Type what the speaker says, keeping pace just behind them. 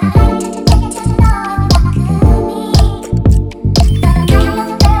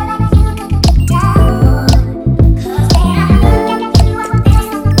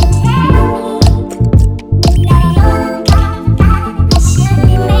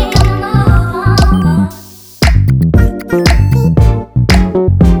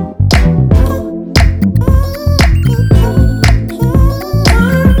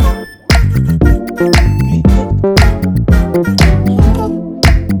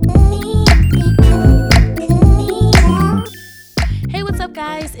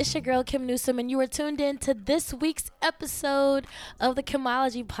It's your girl Kim Newsom, and you are tuned in to this week's episode of the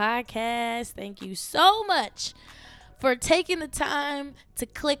Kimology Podcast. Thank you so much for taking the time to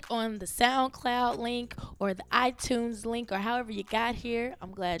click on the SoundCloud link or the iTunes link or however you got here.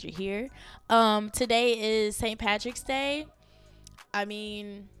 I'm glad you're here. Today is St. Patrick's Day. I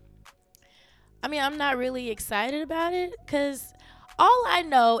mean, I'm not really excited about it because all I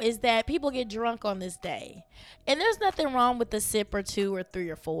know is that people get drunk on this day. And there's nothing wrong with a sip or two or three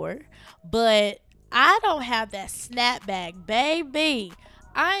or four. But I don't have that snapback, baby.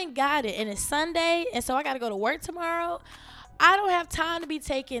 I ain't got it. And it's Sunday, and so I got to go to work tomorrow. I don't have time to be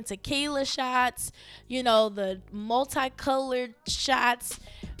taking tequila shots, the multicolored shots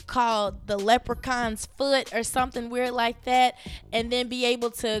called the leprechaun's foot or something weird like that, and then be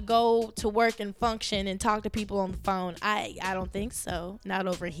able to go to work and function and talk to people on the phone. I don't think so. Not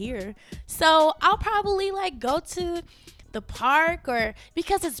over here. So I'll probably go to the park, or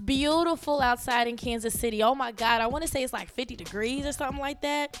because it's beautiful outside in Kansas City. Oh my God, I want to say it's 50 degrees or something like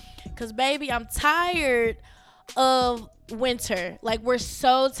that. Because baby, I'm tired of winter. We're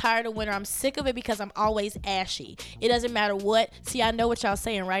so tired of winter. I'm sick of it because I'm always ashy. It doesn't matter what. See, I know what y'all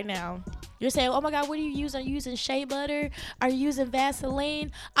saying right now. You're saying, oh my God, what do you use? Are you using shea butter? Are you using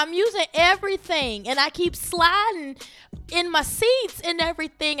Vaseline? I'm using everything, and I keep sliding in my seats and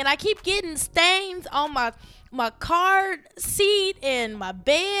everything, and I keep getting stains on my car seat and my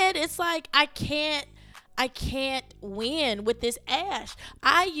bed. It's I can't win with this ash.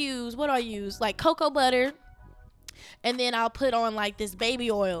 What do I use? Cocoa butter. And then I'll put on this baby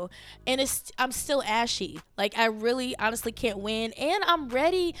oil, and I'm still ashy. I really honestly can't win. And I'm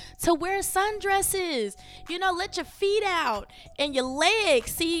ready to wear sundresses. Let your feet out and your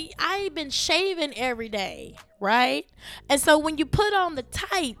legs. See, I've been shaving every day, right? And so when you put on the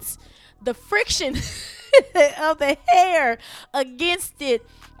tights, the friction of the hair against it,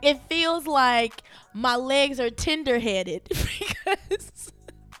 it feels like my legs are tender-headed because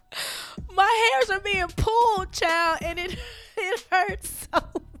my hairs are being pulled, child, and it hurts so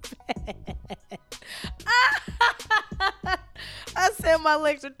bad. I said my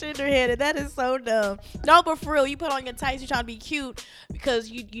legs are tender-headed. That is so dumb. No, but for real, you put on your tights, you're trying to be cute because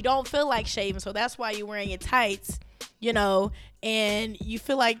you don't feel like shaving, so that's why you're wearing your tights, and you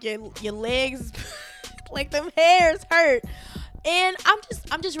feel like your legs, them hairs hurt. And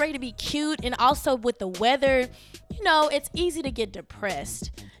I'm just ready to be cute, and also with the weather, it's easy to get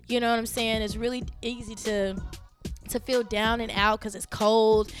depressed. You know what I'm saying? It's really easy to feel down and out because it's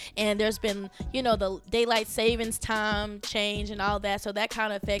cold, and there's been, the daylight savings time change and all that. So that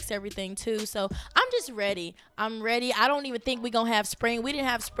kind of affects everything too. So I'm just ready. I'm ready. I don't even think we're going to have spring. We didn't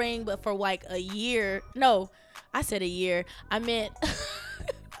have spring, but for a year. No, I said a year. I meant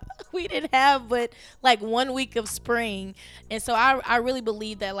we didn't have but 1 week of spring. And so I really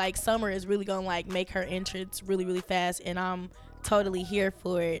believe that summer is really going to make her entrance really, really fast. And I'm totally here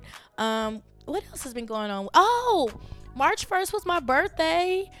for it. What else has been going on? Oh, March 1st was my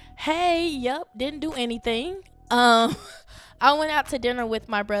birthday. Hey, yep, didn't do anything. I went out to dinner with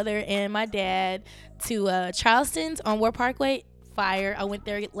my brother and my dad to Charleston's on War Parkway. Fire. I went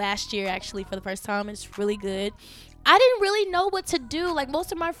there last year actually for the first time. It's really good. I didn't really know what to do.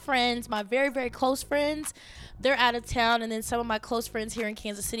 Most of my friends, my very, very close friends, they're out of town. And then some of my close friends here in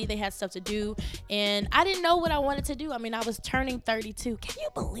Kansas City, they had stuff to do. And I didn't know what I wanted to do. I was turning 32. Can you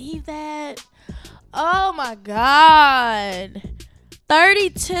believe that? Oh, my God.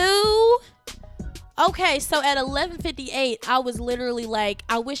 32? Okay, so at 11:58, I was literally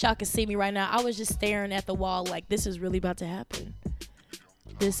I wish y'all could see me right now. I was just staring at the wall this is really about to happen.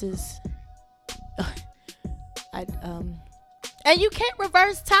 This is... and you can't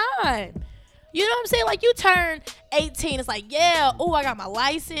reverse time. You know what I'm saying? You turn 18, it's yeah, oh, I got my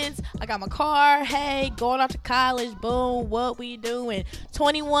license, I got my car, hey, going off to college, boom, what we doing?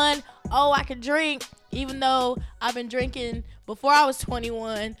 21, oh, I can drink, even though I've been drinking before I was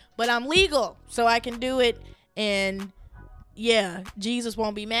 21, but I'm legal, so I can do it, and yeah, Jesus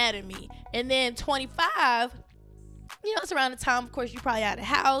won't be mad at me. And then 25, it's around the time, of course, you probably out of the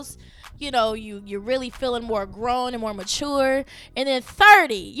house. You're really feeling more grown and more mature. And then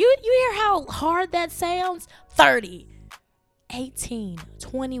 30, you hear how hard that sounds? 30, 18,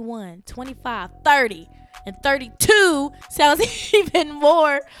 21, 25, 30, and 32 sounds even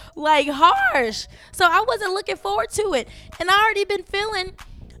more harsh. So I wasn't looking forward to it. And I already been feeling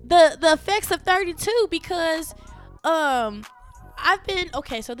the effects of 32 because I've been,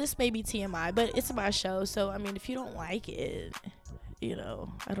 okay, so this may be TMI, but it's my show. So, if you don't like it, I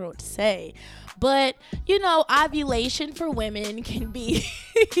don't know what to say. But, ovulation for women can be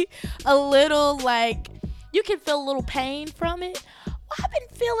a little you can feel a little pain from it. Well, I've been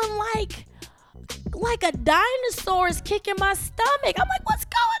feeling like a dinosaur is kicking my stomach. I'm like, what's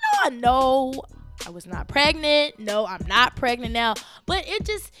going on? No, I was not pregnant. No, I'm not pregnant now. But it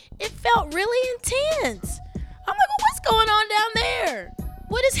felt really intense. I'm like, well, what's going on down there?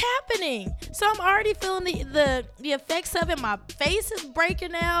 What is happening? So I'm already feeling the effects of it. My face is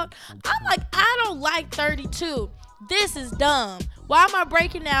breaking out. I'm like, I don't like 32. This is dumb. Why am I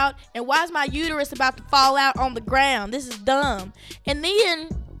breaking out? And why is my uterus about to fall out on the ground? This is dumb. And then,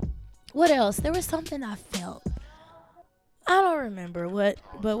 what else? There was something I felt. I don't remember what,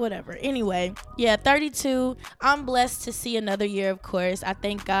 but whatever. Anyway, yeah, 32. I'm blessed to see another year, of course. I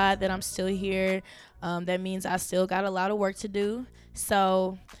thank God that I'm still here. That means I still got a lot of work to do.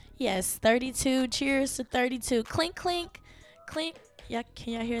 So, yes, 32. Cheers to 32. Clink, clink, clink. Yeah,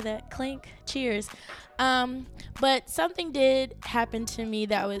 can y'all hear that? Clink. Cheers. But something did happen to me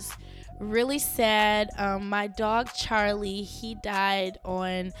that was really sad. My dog Charlie, he died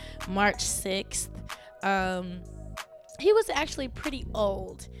on March 6th. He was actually pretty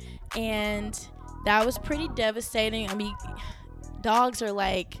old, and that was pretty devastating. I mean, dogs are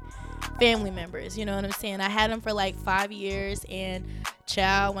like family members, you know what I'm saying? I had him for like 5 years, and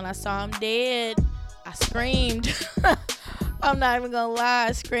child, when I saw him dead, I screamed. I'm not even gonna lie,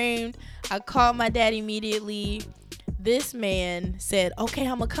 I screamed. I called my dad immediately. This man said, okay,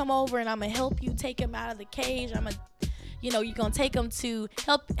 I'm gonna come over and I'm gonna help you take him out of the cage. You're gonna take him to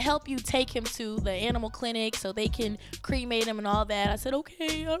help you take him to the animal clinic so they can cremate him and all that. I said,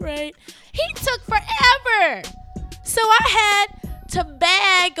 okay, all right. He took forever. So I had to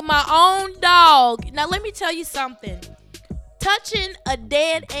bag my own dog. Now let me tell you something. Touching a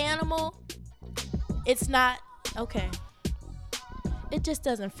dead animal, it's not okay. It just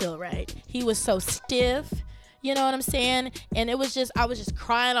doesn't feel right. He was so stiff. You know what I'm saying? And I was just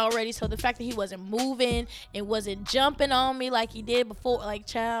crying already. So the fact that he wasn't moving and wasn't jumping on me like he did before, like,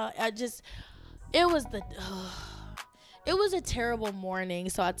 child, it was a terrible morning.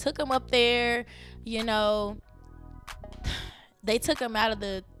 So I took him up there, they took him out of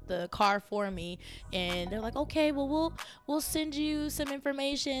the car for me, and they're like, okay, well, we'll send you some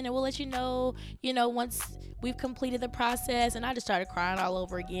information and we'll let you know, once we've completed the process. And I just started crying all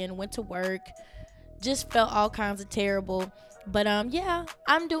over again, went to work. Just felt all kinds of terrible. But yeah,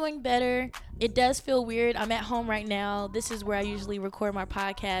 I'm doing better. It does feel weird. I'm at home right now. This is where I usually record my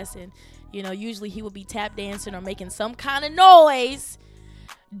podcast, and usually he will be tap dancing or making some kind of noise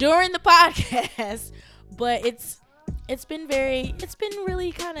during the podcast. But it's been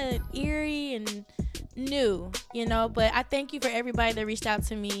really kind of eerie and new, but I thank you for everybody that reached out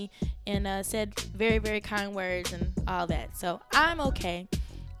to me and said very, very kind words and all that. So I'm okay.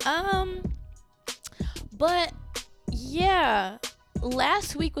 But yeah,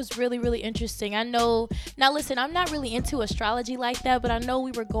 last week was really, really interesting. I know, now listen, I'm not really into astrology like that, but I know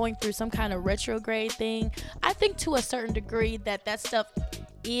we were going through some kind of retrograde thing. I think to a certain degree that stuff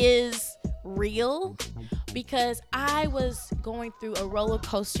is real, because I was going through a roller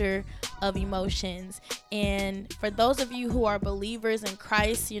coaster of emotions. And for those of you who are believers in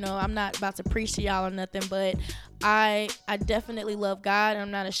Christ, I'm not about to preach to y'all or nothing, but I definitely love God, and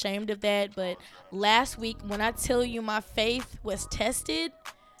I'm not ashamed of that. But last week, when I tell you my faith was tested,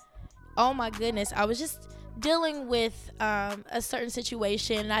 oh my goodness, I was just dealing with a certain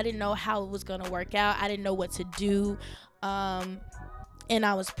situation, and I didn't know how it was going to work out. I didn't know what to do. And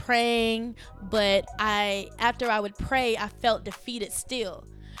I was praying, but after I would pray, I felt defeated still,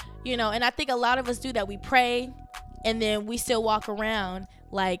 and I think a lot of us do that. We pray, and then we still walk around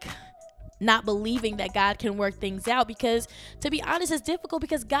like not believing that God can work things out, because to be honest, it's difficult,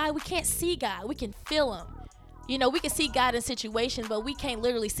 because God, we can't see God. We can feel him. We can see God in situations, but we can't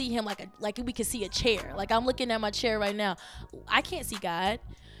literally see him like we can see a chair. Like, I'm looking at my chair right now. I can't see God.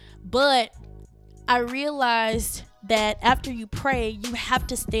 But I realized that after you pray, you have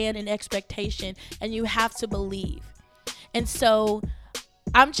to stand in expectation and you have to believe. And so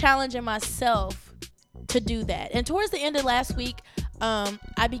I'm challenging myself to do that. And towards the end of last week,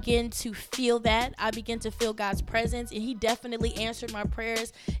 I began to feel that. I began to feel God's presence, and he definitely answered my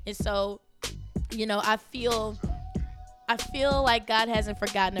prayers. And so, I feel like God hasn't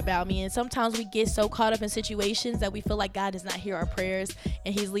forgotten about me. And sometimes we get so caught up in situations that we feel like God does not hear our prayers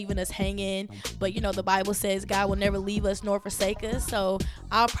and he's leaving us hanging. But the Bible says God will never leave us nor forsake us. So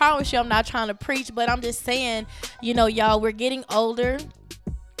I promise you, I'm not trying to preach, but I'm just saying, y'all, we're getting older.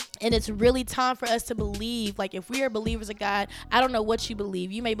 And it's really time for us to believe. Like, if we are believers of God, I don't know what you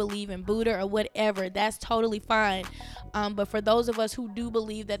believe. You may believe in Buddha or whatever. That's totally fine. But for those of us who do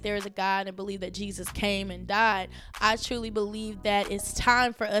believe that there is a God and believe that Jesus came and died, I truly believe that it's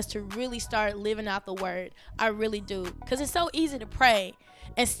time for us to really start living out the word. I really do. Because it's so easy to pray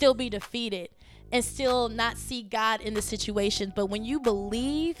and still be defeated and still not see God in the situation. But when you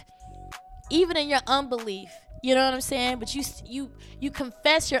believe, even in your unbelief, you know what I'm saying? But you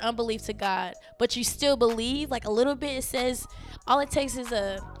confess your unbelief to God, but you still believe, like a little bit. It says all it takes is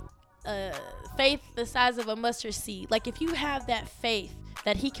a faith the size of a mustard seed. Like, if you have that faith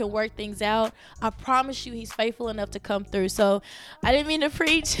that he can work things out, I promise you he's faithful enough to come through. So I didn't mean to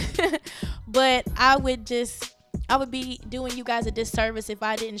preach, but I would be doing you guys a disservice if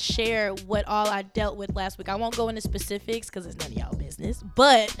I didn't share what all I dealt with last week. I won't go into specifics because it's none of y'all business,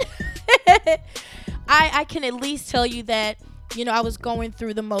 but I can at least tell you that, you know, I was going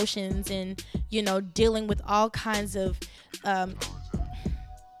through the motions and, you know, dealing with all kinds of, I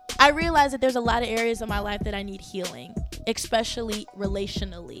realized that there's a lot of areas of my life that I need healing, especially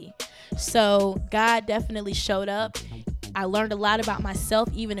relationally. So God definitely showed up. I learned a lot about myself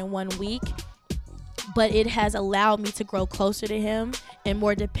even in 1 week, but it has allowed me to grow closer to him and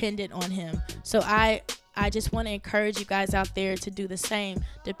more dependent on him. So I just want to encourage you guys out there to do the same.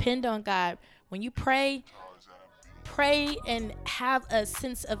 Depend on God. When you pray and have a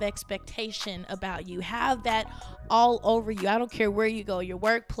sense of expectation about you. Have that all over you. I don't care where you go, your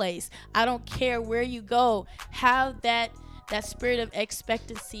workplace. I don't care where you go. Have that spirit of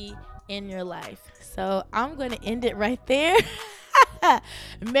expectancy in your life. So I'm going to end it right there.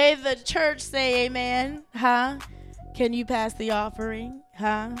 May the church say amen. Huh? Can you pass the offering?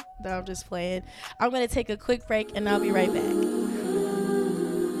 Huh? No, I'm just playing. I'm going to take a quick break and I'll be right back.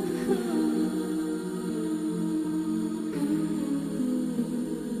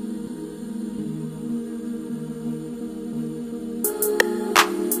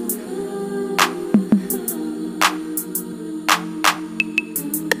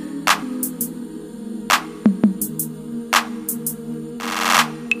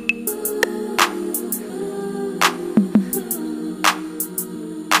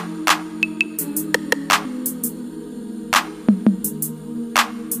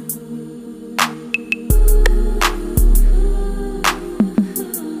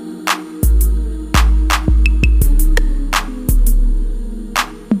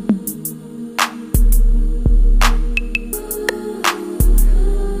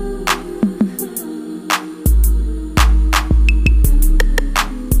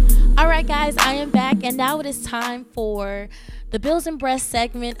 Guys, I am back, and now it is time for the Bills and Breasts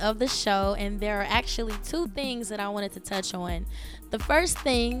segment of the show, and there are actually two things that I wanted to touch on. The first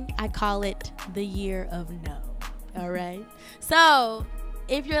thing, I call it the year of no. All right, so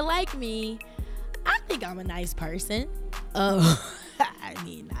if you're like me, I think I'm a nice person. I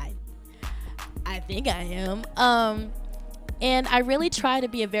mean, I think I am. And I really try to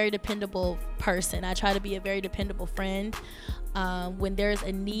be a very dependable person. I try to be a very dependable friend. When there's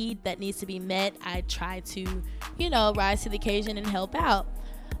a need that needs to be met, I try to, rise to the occasion and help out.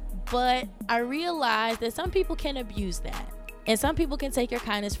 But I realize that some people can abuse that. And some people can take your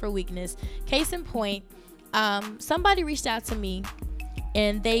kindness for weakness. Case in point, somebody reached out to me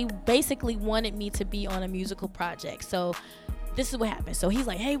and they basically wanted me to be on a musical project. So this is what happened. So he's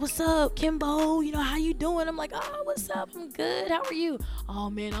like, hey, what's up, Kimbo? How you doing? I'm like, oh, what's up? I'm good. How are you? Oh,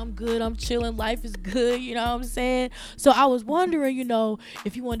 man, I'm good. I'm chilling. Life is good. You know what I'm saying? So I was wondering,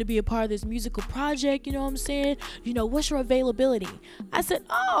 if you wanted to be a part of this musical project, you know what I'm saying? What's your availability? I said,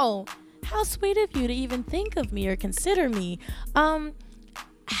 oh, how sweet of you to even think of me or consider me. How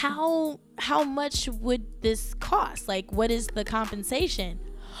much would this cost? Like, what is the compensation?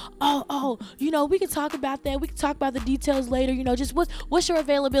 Oh, we can talk about that. We can talk about the details later. Just what's your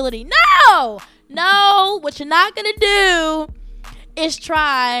availability? No, what you're not going to do is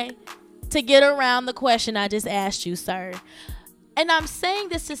try to get around the question I just asked you, sir. And I'm saying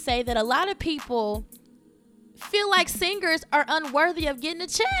this to say that a lot of people feel like singers are unworthy of getting a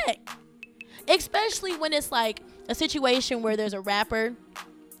check, especially when it's like a situation where there's a rapper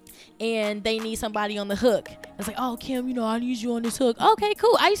and they need somebody on the hook. It's like, oh, Kim, I need you on this hook. Okay,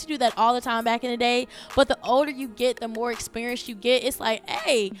 cool. I used to do that all the time back in the day. But the older you get, the more experience you get. It's like,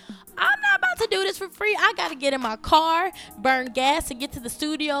 hey, I'm not about to do this for free. I got to get in my car, burn gas to get to the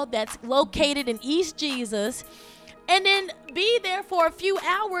studio that's located in East Jesus, and then be there for a few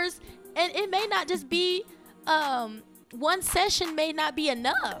hours. And it may not just be, one session may not be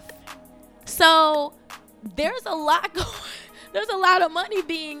enough. So there's a lot going. There's a lot of money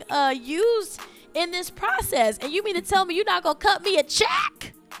being used in this process. And you mean to tell me you're not going to cut me a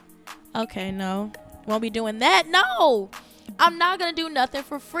check? Okay, no. Won't be doing that. No. I'm not going to do nothing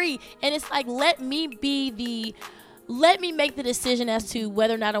for free. And it's like, let me make the decision as to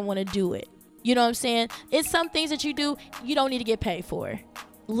whether or not I want to do it. You know what I'm saying? It's some things that you do, you don't need to get paid for.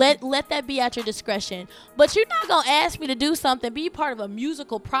 Let that be at your discretion. But you're not going to ask me to do something, be part of a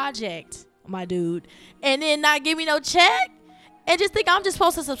musical project, my dude, and then not give me no check and just think I'm just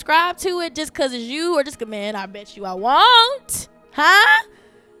supposed to subscribe to it just because it's you, or just, man, I bet you I won't. Huh?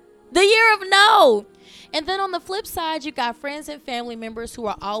 The year of no. And then on the flip side, you got friends and family members who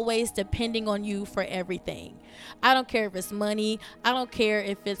are always depending on you for everything. I don't care if it's money. I don't care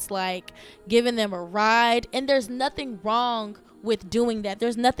if it's like giving them a ride. And there's nothing wrong with doing that.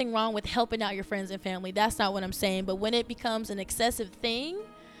 There's nothing wrong with helping out your friends and family. That's not what I'm saying. But when it becomes an excessive thing,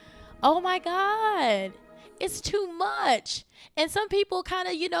 oh my God, it's too much. And some people kind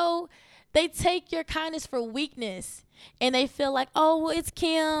of, they take your kindness for weakness. And they feel like, oh, well, it's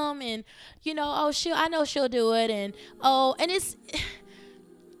Kim, and oh, I know she'll do it, and it's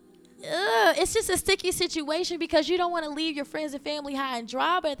just a sticky situation because you don't want to leave your friends and family high and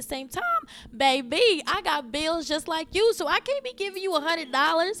dry, but at the same time, baby, I got bills just like you, so I can't be giving you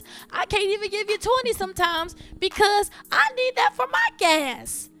 $100. I can't even give you 20 sometimes because I need that for my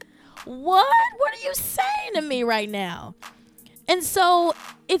gas. What are you saying to me right now? And so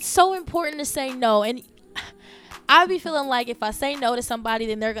it's so important to say no. And I be feeling like if I say no to somebody,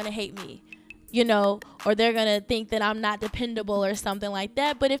 then they're going to hate me, or they're going to think that I'm not dependable or something like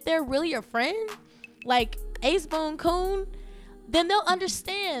that. But if they're really your friend, like Ace Boone Coon, then they'll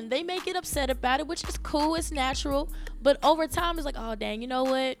understand. They may get upset about it, which is cool. It's natural. But over time, it's like, oh, dang, you know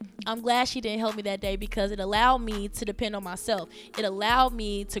what? I'm glad she didn't help me that day because it allowed me to depend on myself. It allowed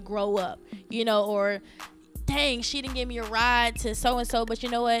me to grow up, or dang, she didn't give me a ride to so-and-so, but you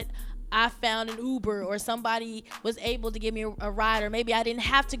know what? I found an Uber, or somebody was able to give me a ride, or maybe I didn't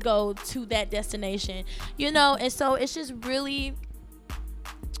have to go to that destination, and so it's just really,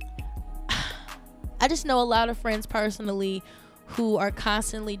 I just know a lot of friends personally who are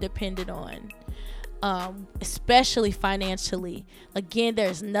constantly dependent on, especially financially. Again,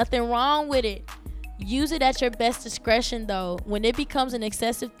 there's nothing wrong with it. Use it at your best discretion, though. When it becomes an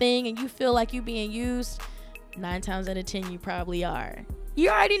excessive thing and you feel like you're being used, 9 times out of 10 you probably are. You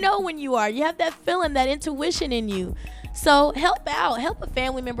already know when you are. You have that feeling, that intuition in you. So help out. Help a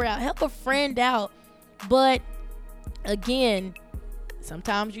family member out. Help a friend out. But again,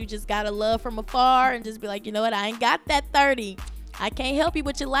 sometimes you just gotta love from afar and just be like, you know what? I ain't got that 30. I can't help you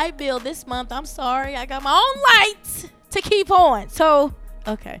with your light bill this month. I'm sorry. I got my own lights to keep on. So,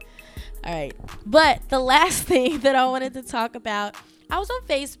 okay. All right. But the last thing that I wanted to talk about, I was on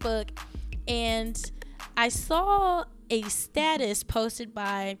Facebook and I saw a status posted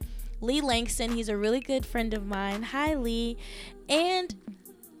by Lee Langston. He's a really good friend of mine. Hi, Lee. And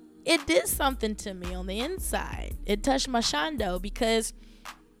it did something to me on the inside. It touched my shondo because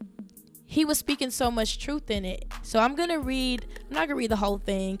he was speaking so much truth in it. So I'm not going to read the whole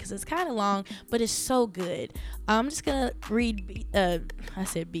thing because it's kind of long, but it's so good. I'm just going to read,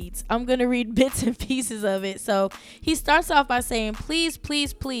 I'm going to read bits and pieces of it. So he starts off by saying, please,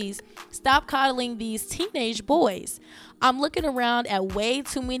 please, please stop coddling these teenage boys. I'm looking around at way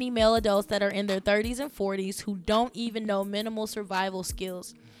too many male adults that are in their 30s and 40s who don't even know minimal survival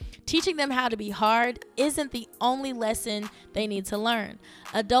skills. Teaching them how to be hard isn't the only lesson they need to learn.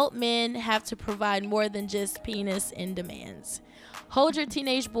 Adult men have to provide more than just penis and demands. Hold your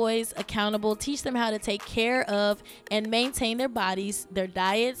teenage boys accountable. Teach them how to take care of and maintain their bodies, their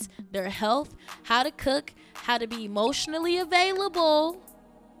diets, their health, how to cook, how to be emotionally available,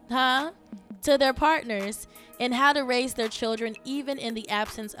 to their partners, and how to raise their children even in the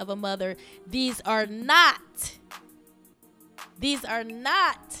absence of a mother. These are not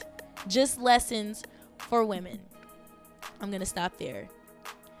just lessons for women. I'm going to stop there.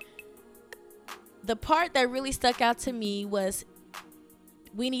 The part that really stuck out to me was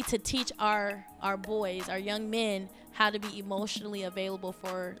we need to teach our boys, our young men, how to be emotionally available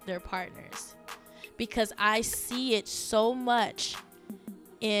for their partners. Because I see it so much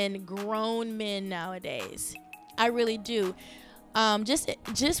in grown men nowadays. I really do.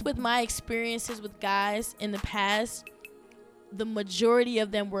 Just with my experiences with guys in the past, the majority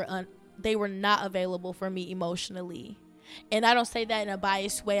of them they were not available for me emotionally. And I don't say that in a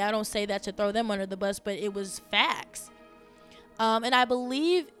biased way. I don't say that to throw them under the bus, but it was facts. And I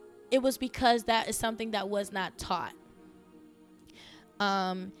believe it was because that is something that was not taught.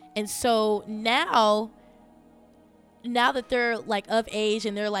 And so now that they're like of age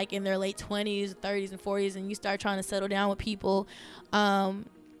and they're like in their late 20s, 30s, and 40s, and you start trying to settle down with people,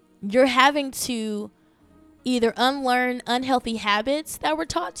 you're having to either unlearn unhealthy habits that were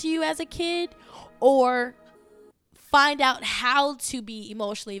taught to you as a kid, or find out how to be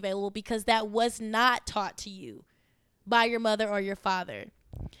emotionally available because that was not taught to you by your mother or your father.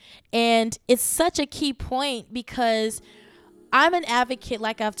 And it's such a key point because I'm an advocate,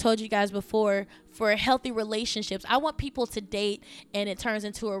 like I've told you guys before, for healthy relationships. I want people to date and it turns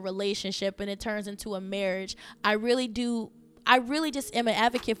into a relationship and it turns into a marriage. I really do. I really just am an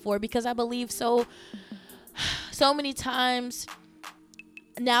advocate for it because I believe so many times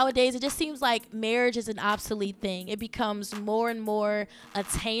nowadays it just seems like marriage is an obsolete thing. It becomes more and more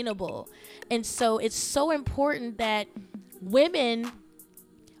attainable. And so it's so important that women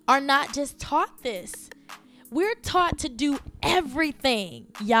are not just taught this. We're taught to do everything,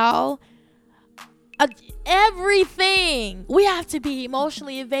 y'all. Everything. We have to be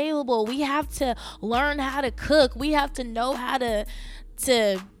emotionally available. We have to learn how to cook. We have to know how to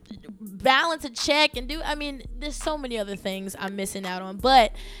balance a check and there's so many other things I'm missing out on.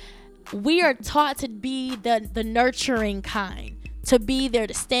 But we are taught to be the nurturing kind, to be there,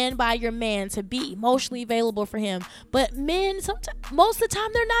 to stand by your man, to be emotionally available for him. But men, most of the time,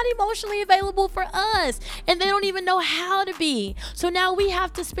 they're not emotionally available for us, and they don't even know how to be. So now we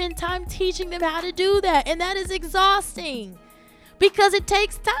have to spend time teaching them how to do that, and that is exhausting because it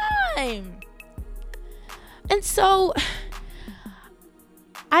takes time. And so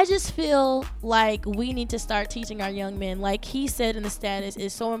I just feel like we need to start teaching our young men. Like he said in the status,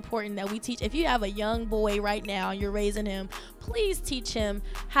 it's so important that we teach. If you have a young boy right now and you're raising him, please teach him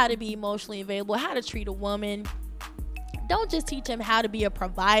how to be emotionally available, how to treat a woman. Don't just teach him how to be a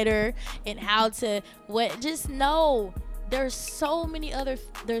provider and how to just know there's so many other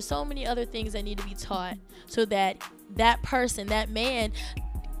things that need to be taught so that that person, that man,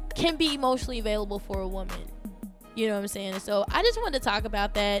 can be emotionally available for a woman. You know what I'm saying? So I just wanted to talk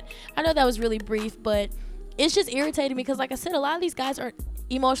about that. I know that was really brief, but it's just irritating because, like I said, a lot of these guys are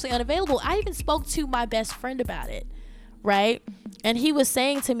emotionally unavailable. I even spoke to my best friend about it, right? And he was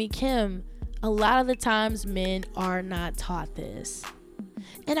saying to me, Kim, a lot of the times men are not taught this.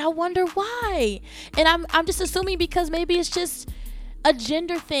 And I wonder why. And I'm just assuming because maybe it's just a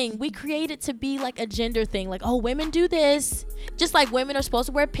gender thing. We create it to be like a gender thing. Like, oh, women do this. Just like women are supposed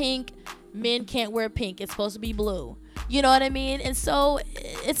to wear pink, men can't wear pink. It's supposed to be blue. You know what I mean? And so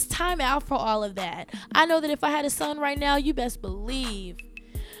it's time out for all of that. I know that if I had a son right now, you best believe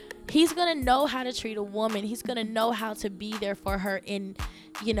he's going to know how to treat a woman. He's going to know how to be there for her in,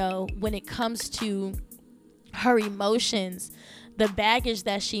 when it comes to her emotions, the baggage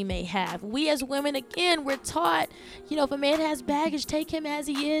that she may have. We as women, again, we're taught, if a man has baggage, take him as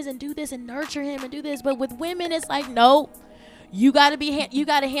he is and do this and nurture him and do this. But with women, it's like, no. You got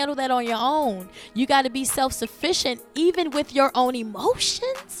to handle that on your own. You got to be self-sufficient even with your own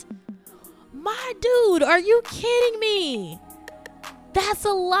emotions. My dude, are you kidding me? That's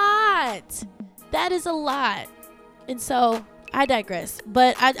a lot. That is a lot. And so I digress.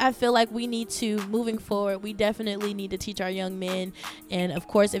 But I feel like we need to, moving forward, we definitely need to teach our young men. And of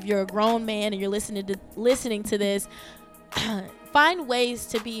course, if you're a grown man and you're listening to this, find ways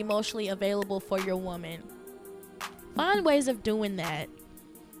to be emotionally available for your woman. Find ways of doing that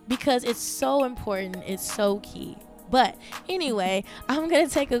because it's so important. It's so key. But anyway, I'm going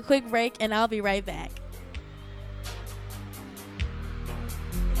to take a quick break and I'll be right back.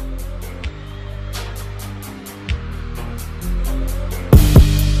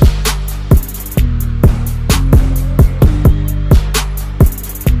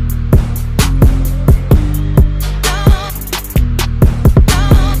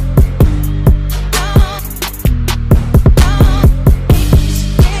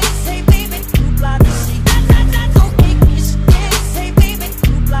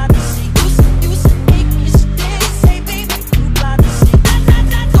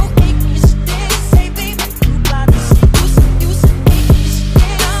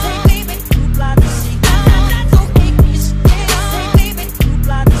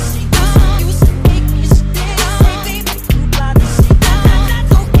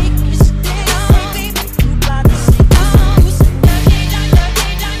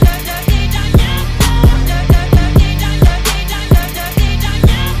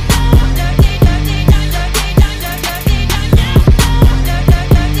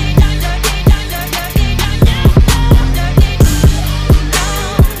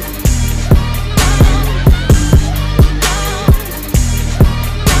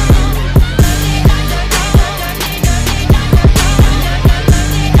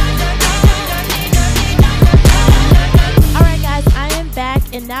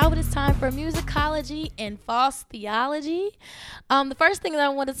 for musicology and false theology. The first thing that I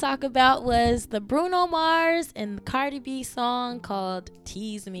want to talk about was the Bruno Mars and Cardi B song called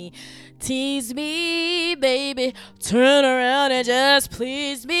Tease Me. Tease me, baby. Turn around and just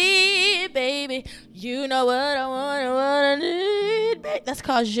please me, baby. You know what I want and what I need, baby. That's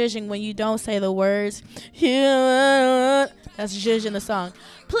called zhuzhing when you don't say the words. You know what I want. That's zhuzhing the song.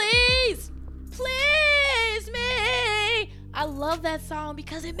 Please me. I love that song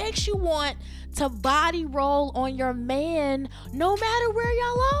because it makes you want to body roll on your man no matter where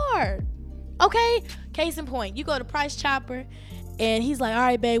y'all are. Okay? Case in point, you go to Price Chopper and he's like, all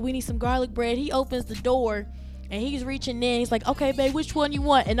right, babe, we need some garlic bread. He opens the door and he's reaching in. He's like, okay, babe, which one you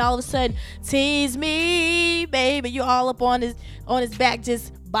want? And all of a sudden, tease me, baby. You all up on his back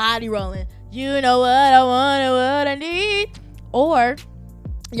just body rolling. You know what I want and what I need. Or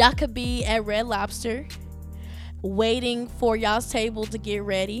y'all could be at Red Lobster waiting for y'all's table to get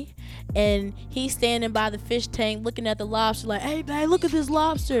ready, and he's standing by the fish tank looking at the lobster like, hey babe, look at this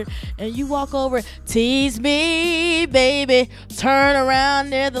lobster. And you walk over, tease me, baby, turn around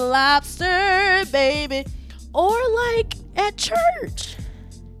near the lobster, baby. Or like at church,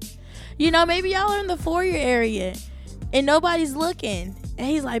 you know, maybe y'all are in the foyer area and nobody's looking, and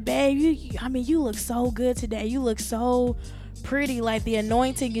he's like, babe, you look so good today, you look so pretty, like the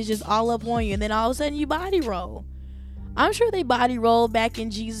anointing is just all up on you. And then all of a sudden you body roll. I'm sure they body rolled back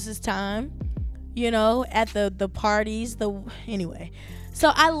in Jesus's time, you know, at the parties. Anyway, so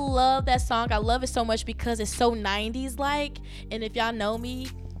I love that song. I love it so much because it's so 90s like. And if y'all know me,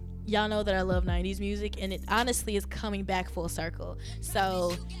 y'all know that I love 90s music, and it honestly is coming back full circle.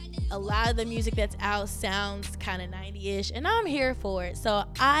 So a lot of the music that's out sounds kind of 90ish, and I'm here for it. So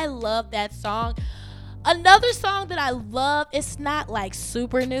I love that song. Another song that I love, it's not like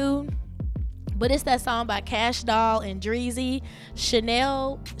super new, but it's that song by Cash Doll and Dreezy,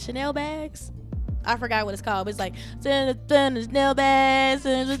 Chanel Bags. I forgot what it's called, but it's like Chanel Bags.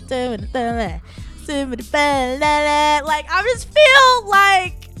 Like, I just feel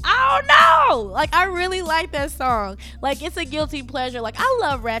like, I don't know. Like, I really like that song. Like, it's a guilty pleasure. Like, I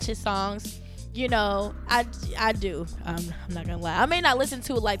love ratchet songs. You know, I do. I'm not gonna lie. I may not listen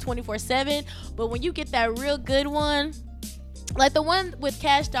to it like 24/7, but when you get that real good one, like the one with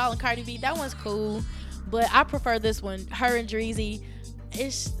Cash Doll and Cardi B, that one's cool. But I prefer this one, her and Dreezy.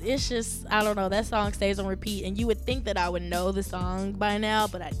 It's just, I don't know, that song stays on repeat, and you would think that I would know the song by now,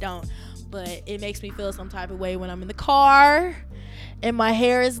 but I don't. But it makes me feel some type of way when I'm in the car and my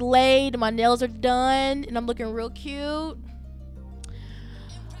hair is laid, my nails are done, and I'm looking real cute.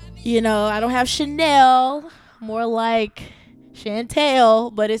 You know, I don't have Chanel, more like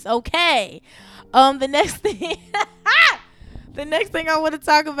Chantel, but it's okay. The next thing I want to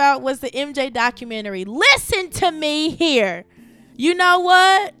talk about was the MJ documentary. Listen to me here. You know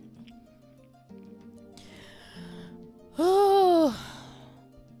what? Oh,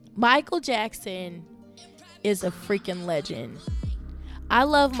 Michael Jackson is a freaking legend. I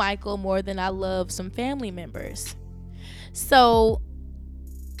love Michael more than I love some family members. So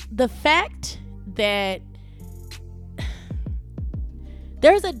the fact that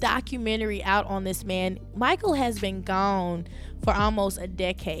there's a documentary out on this man, Michael has been gone for almost a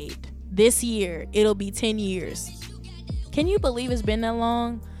decade. This year, it'll be 10 years. Can you believe it's been that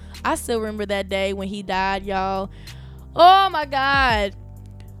long? I still remember that day when he died, y'all. Oh my God.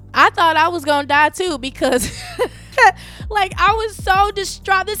 I thought I was gonna die too because like, I was so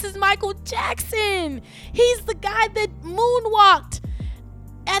distraught. This is Michael Jackson. He's the guy that moonwalked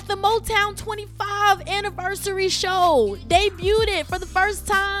at the Motown 25 anniversary show, debuted it for the first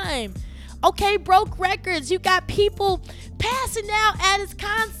time. Okay, broke records. You got people passing out at his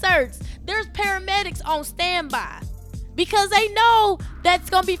concerts. There's paramedics on standby because they know that's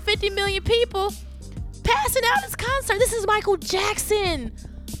gonna be 50 million people passing out at his concert. This is Michael Jackson,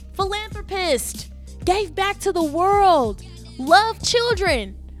 philanthropist, gave back to the world, loved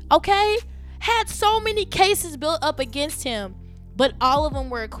children, okay? Had so many cases built up against him, but all of them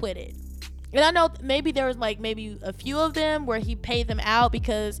were acquitted. And I know maybe there was like maybe a few of them where he paid them out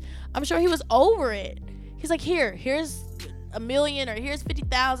because I'm sure he was over it. He's like, here's $1 million or here's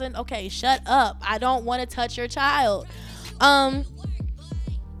 50,000. Okay, shut up. I don't want to touch your child. I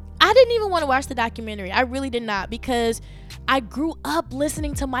didn't even want to watch the documentary. I really did not, because I grew up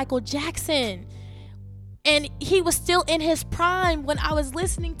listening to Michael Jackson. And he was still in his prime when I was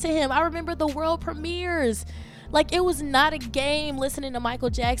listening to him. I remember the world premieres. Like, it was not a game listening to Michael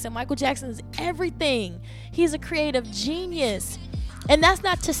Jackson. Michael Jackson is everything. He's a creative genius. And that's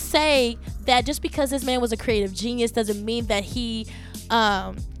not to say that just because this man was a creative genius doesn't mean that he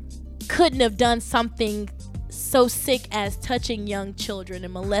couldn't have done something so sick as touching young children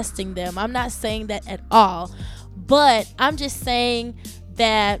and molesting them. I'm not saying that at all. But I'm just saying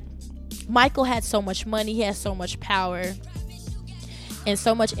that Michael had so much money, he had so much power and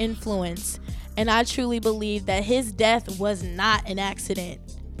so much influence. And I truly believe that his death was not an accident.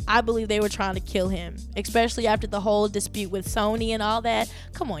 I believe they were trying to kill him, especially after the whole dispute with Sony and all that.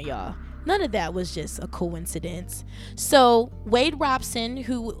 Come on, y'all. None of that was just a coincidence. So Wade Robson,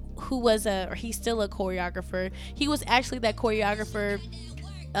 who was he's still a choreographer. He was actually that choreographer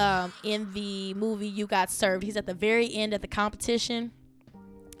in the movie You Got Served. He's at the very end of the competition.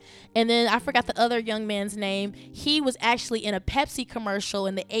 And then I forgot the other young man's name. He was actually in a Pepsi commercial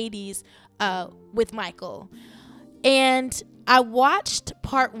in the 80s with Michael. And I watched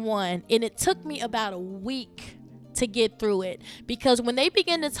part 1, and it took me about a week to get through it, because when they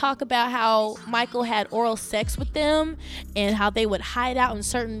began to talk about how Michael had oral sex with them and how they would hide out in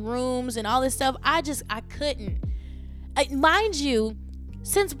certain rooms and all this stuff, I couldn't. Mind you,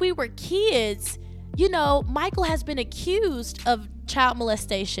 since we were kids, Michael has been accused of child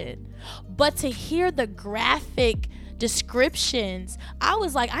molestation, but to hear the graphic descriptions, I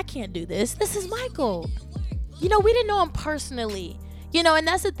was like, I can't do this. This is Michael. We didn't know him personally. And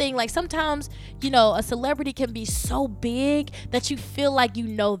that's the thing. Like, sometimes, a celebrity can be so big that you feel like you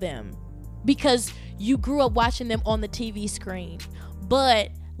know them because you grew up watching them on the TV screen. But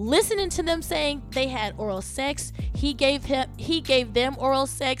listening to them saying they had oral sex, he gave them oral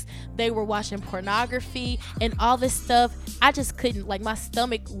sex, they were watching pornography and all this stuff, I just couldn't. Like, my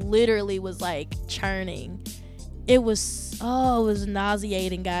stomach literally was like churning. It was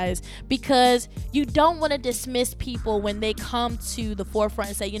nauseating, guys, because you don't want to dismiss people when they come to the forefront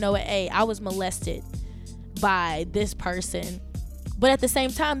and say, you know what, hey, I was molested by this person. But at the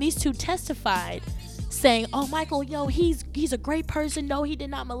same time, these two testified saying, oh, Michael, he's a great person. No, he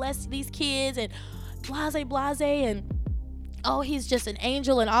did not molest these kids and blase, and oh, he's just an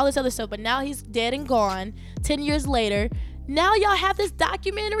angel and all this other stuff. But now he's dead and gone 10 years later. Now y'all have this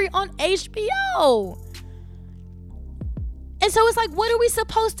documentary on HBO. And so it's like, what are we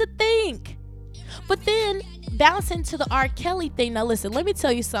supposed to think? But then bouncing to the R. Kelly thing. Now listen, let me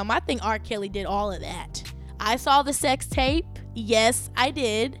tell you something. I think R. Kelly did all of that. I saw the sex tape. Yes, I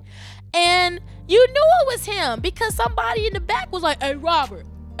did. And you knew it was him because somebody in the back was like, hey, Robert,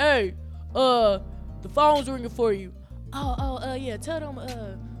 hey, the phone's ringing for you. Yeah, tell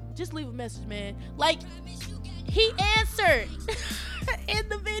them, just leave a message, man. Like, he answered in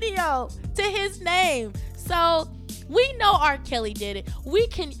the video to his name. So we know R. Kelly did it.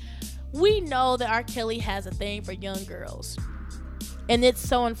 We know that R. Kelly has a thing for young girls. And it's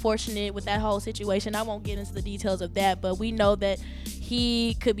so unfortunate with that whole situation. I won't get into the details of that, but we know that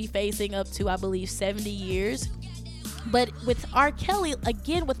he could be facing up to, I believe, 70 years. But with R. Kelly,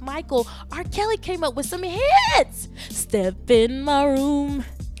 again, with Michael, R. Kelly came up with some hits. Step in my room.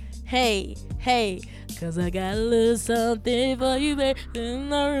 Hey, 'cause I got a little something for you, babe, in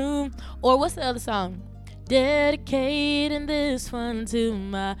my room. Or what's the other song? Dedicating this one to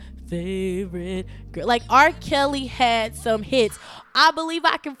my favorite girl. Like, R. Kelly had some hits. I Believe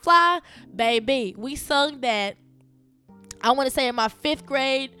I Can Fly, baby. We sung that, I want to say, in my 5th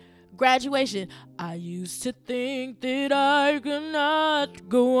grade graduation. I used to think that I could not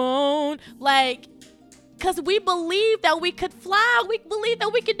go on. Like, because we believed that we could fly. We believed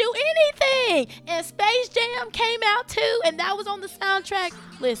that we could do anything. And Space Jam came out too, and that was on the soundtrack.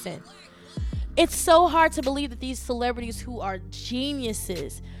 Listen, it's so hard to believe that these celebrities who are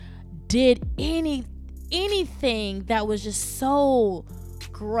geniuses did anything that was just so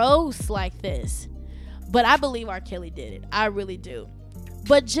gross like this. But I believe R. Kelly did it. I really do.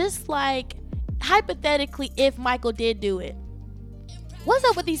 But just like, hypothetically, if Michael did do it, what's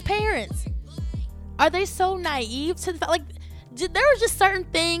up with these parents? Are they so naive to the fact, like, there were just certain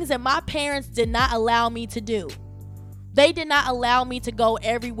things that my parents did not allow me to do. They did not allow me to go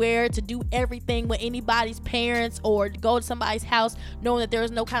everywhere, to do everything with anybody's parents, or to go to somebody's house knowing that there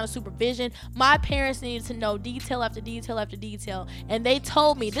was no kind of supervision. My parents needed to know detail after detail after detail. And they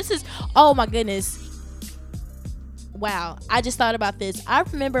told me, this is, oh my goodness. Wow, I just thought about this. I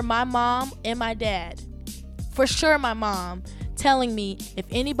remember my mom and my dad, for sure my mom, telling me, if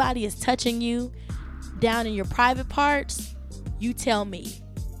anybody is touching you down in your private parts, you tell me.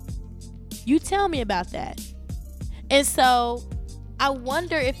 You tell me about that. And so I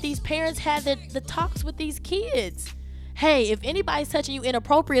wonder if these parents had the talks with these kids. Hey, if anybody's touching you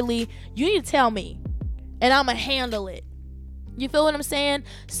inappropriately, you need to tell me, and I'm going to handle it. You feel what I'm saying?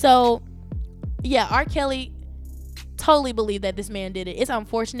 So, yeah, R. Kelly, totally believe that this man did it. It's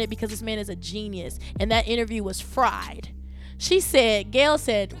unfortunate because this man is a genius, and that interview was fried. Gail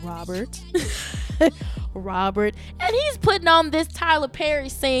said, Robert, Robert. And he's putting on this Tyler Perry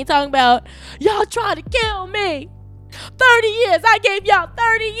scene talking about, y'all trying to kill me. 30 years. I gave y'all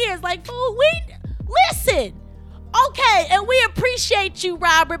 30 years. Like, fool, listen. Okay, and we appreciate you,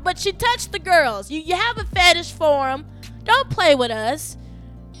 Robert, but you touched the girls. You have a fetish for them. Don't play with us.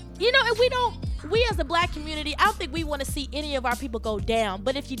 You know, and we as a black community, I don't think we want to see any of our people go down.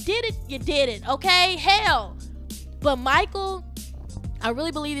 But if you did it, you did it, okay? Hell. But Michael, I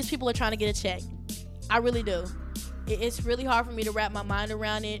really believe these people are trying to get a check. I really do. It's really hard for me to wrap my mind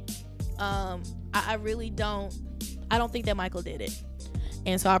around it. I really don't. I don't think that Michael did it.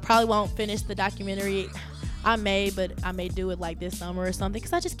 And so I probably won't finish the documentary. I may do it like this summer or something,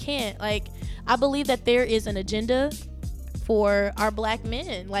 because I just can't. Like, I believe that there is an agenda for our black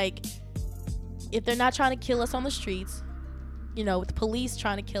men. Like, if they're not trying to kill us on the streets, you know, with the police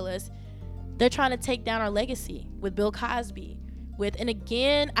trying to kill us, they're trying to take down our legacy with Bill Cosby. And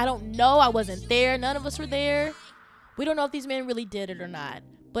again, I don't know. I wasn't there. None of us were there. We don't know if these men really did it or not.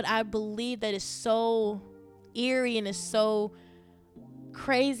 But I believe that it's so eerie and it's so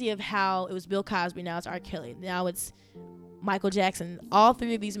crazy of how it was Bill Cosby, now it's R. Kelly, now it's Michael Jackson. All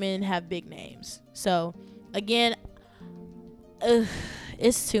three of these men have big names. So again,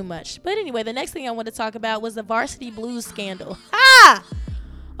 it's too much. But anyway, the next thing I want to talk about was the Varsity Blues scandal.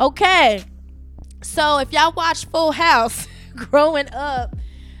 Okay, so if y'all watched Full House growing up,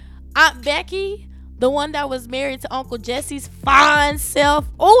 Aunt Becky, the one that was married to Uncle Jesse's fine self,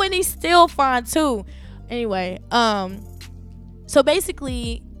 and he's still fine too. Anyway, so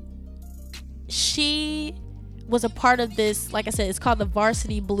basically, she was a part of this, like I said, it's called the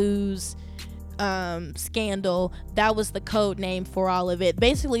Varsity Blues scandal. That was the code name for all of it.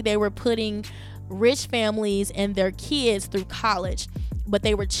 Basically, they were putting rich families and their kids through college, but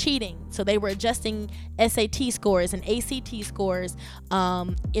they were cheating. So they were adjusting SAT scores and ACT scores.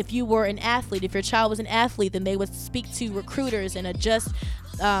 If you were an athlete, if your child was an athlete, then they would speak to recruiters and adjust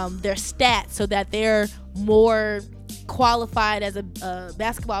their stats so that they're more qualified as a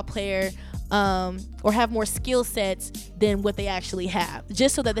basketball player, or have more skill sets than what they actually have,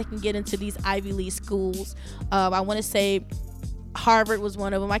 just so that they can get into these Ivy League schools. I want to say Harvard was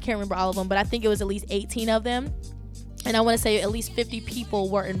one of them. I can't remember all of them, but I think it was at least 18 of them. And I want to say at least 50 people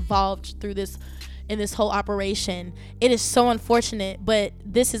were involved through this, in this whole operation. It is so unfortunate, but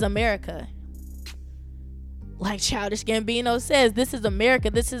this is America. Like Childish Gambino says, this is America.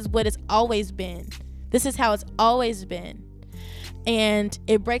 This is what it's always been. This is how it's always been. And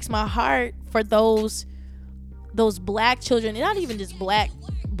it breaks my heart for those black children, and not even just black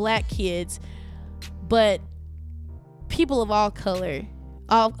kids, but people of all colors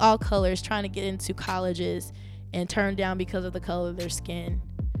trying to get into colleges and turned down because of the color of their skin.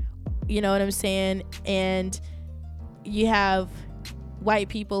 You know what I'm saying? And you have white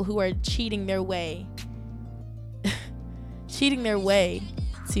people who are cheating their way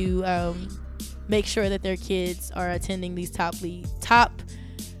to make sure that their kids are attending these top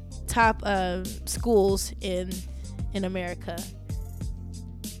schools in America.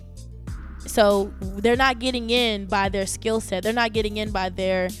 So they're not getting in by their skill set. They're not getting in by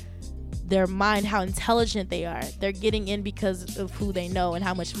their mind, how intelligent they are. They're getting in because of who they know and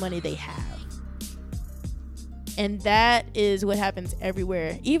how much money they have. And that is what happens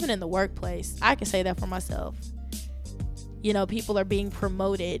everywhere, even in the workplace. I can say that for myself. You know, people are being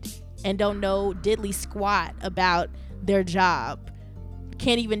promoted and don't know diddly squat about their job.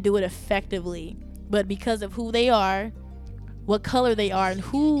 Can't even do it effectively. But because of who they are, what color they are, and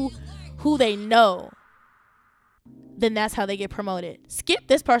who they know, then that's how they get promoted. Skip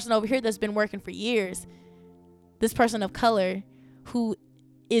this person over here that's been working for years. This person of color who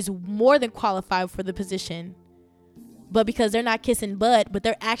is more than qualified for the position. But because they're not kissing butt, but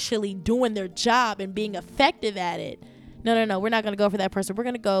they're actually doing their job and being effective at it. No, we're not going to go for that person. We're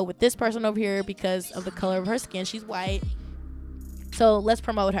going to go with this person over here because of the color of her skin. She's white. So let's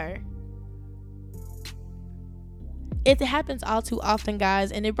promote her. It happens all too often,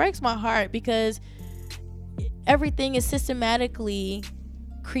 guys, and it breaks my heart because everything is systematically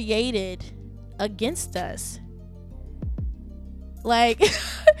created against us. Like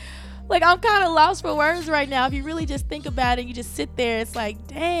I'm kind of lost for words right now. If you really just think about it, you just sit there, it's like,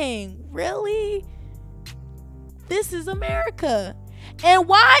 dang, really? This is America. And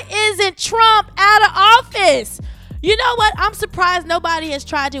why isn't Trump out of office? You know what? I'm surprised nobody has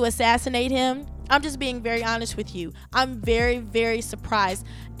tried to assassinate him. I'm just being very honest with you. I'm very, very surprised.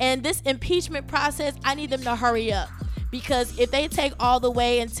 And this impeachment process, I need them to hurry up. Because if they take all the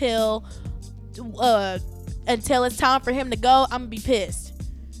way until it's time for him to go, I'm going to be pissed.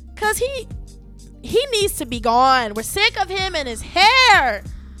 Because he needs to be gone. We're sick of him and his hair.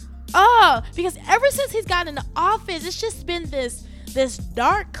 because ever since he's gotten into office, it's just been this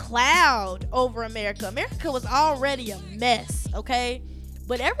dark cloud over America. America was already a mess, okay?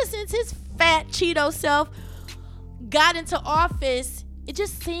 But ever since his fat Cheeto self got into office, it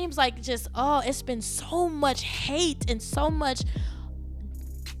just seems like it's been so much hate and so much,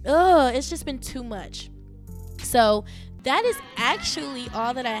 it's just been too much. So that is actually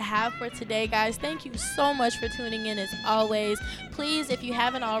all that I have for today, guys. Thank you so much for tuning in as always. Please, if you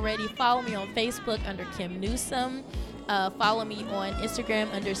haven't already, follow me on Facebook under Kim Newsome. Follow me on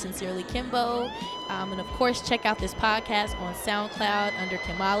Instagram under Sincerely Kimbo. And of course, check out this podcast on SoundCloud under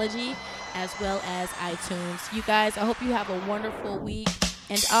Kimology, as well as iTunes. You guys, I hope you have a wonderful week.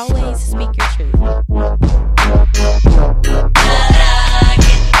 And always speak your truth.